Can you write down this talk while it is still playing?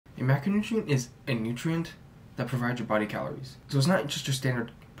A macronutrient is a nutrient that provides your body calories. So it's not just your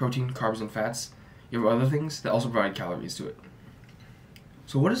standard protein, carbs, and fats. You have other things that also provide calories to it.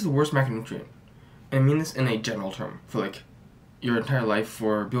 So what is the worst macronutrient? And I mean this in a general term, for like your entire life,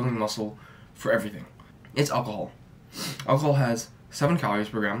 for building muscle, for everything. It's alcohol. Alcohol has 7 calories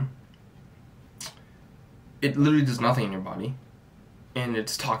per gram. It literally does nothing in your body. And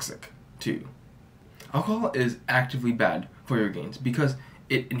it's toxic, too. Alcohol is actively bad for your gains because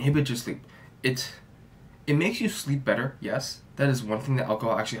it inhibits your sleep. It makes you sleep better, yes. That is one thing that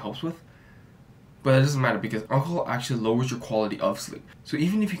alcohol actually helps with. But it doesn't matter because alcohol actually lowers your quality of sleep. So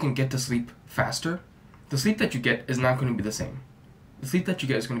even if you can get to sleep faster, the sleep that you get is not going to be the same. The sleep that you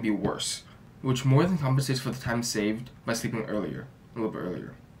get is going to be worse, which more than compensates for the time saved by sleeping earlier, a little bit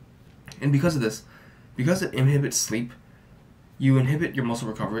earlier. And because of this, because it inhibits sleep, you inhibit your muscle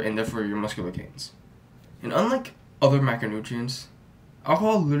recovery and therefore your muscular gains. And unlike other macronutrients,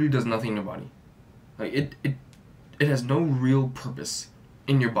 alcohol literally does nothing in your body. Like it has no real purpose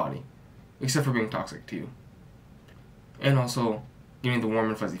in your body, except for being toxic to you. And also giving the warm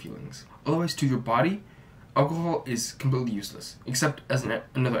and fuzzy feelings. Otherwise, to your body, alcohol is completely useless, except as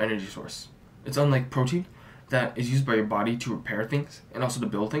another energy source. It's unlike protein that is used by your body to repair things and also to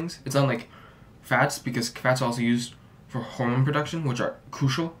build things. It's unlike fats, because fats are also used for hormone production, which are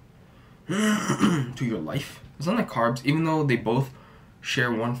crucial to your life. It's unlike carbs, even though they both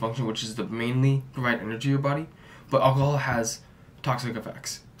share one function, which is to mainly provide energy to your body, but alcohol has toxic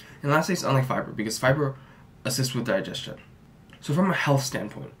effects. And lastly, it's unlike fiber, because fiber assists with digestion. So from a health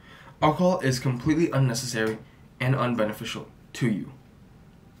standpoint, alcohol is completely unnecessary and unbeneficial to you.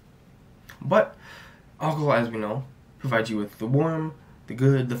 But alcohol, as we know, provides you with the warm, the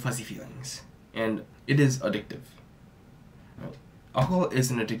good, the fuzzy feelings. And it is addictive. Alcohol is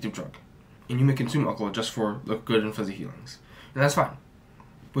an addictive drug. And you may consume alcohol just for the good and fuzzy feelings. And that's fine.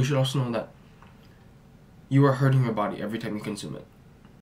 But you should also know that you are hurting your body every time you consume it.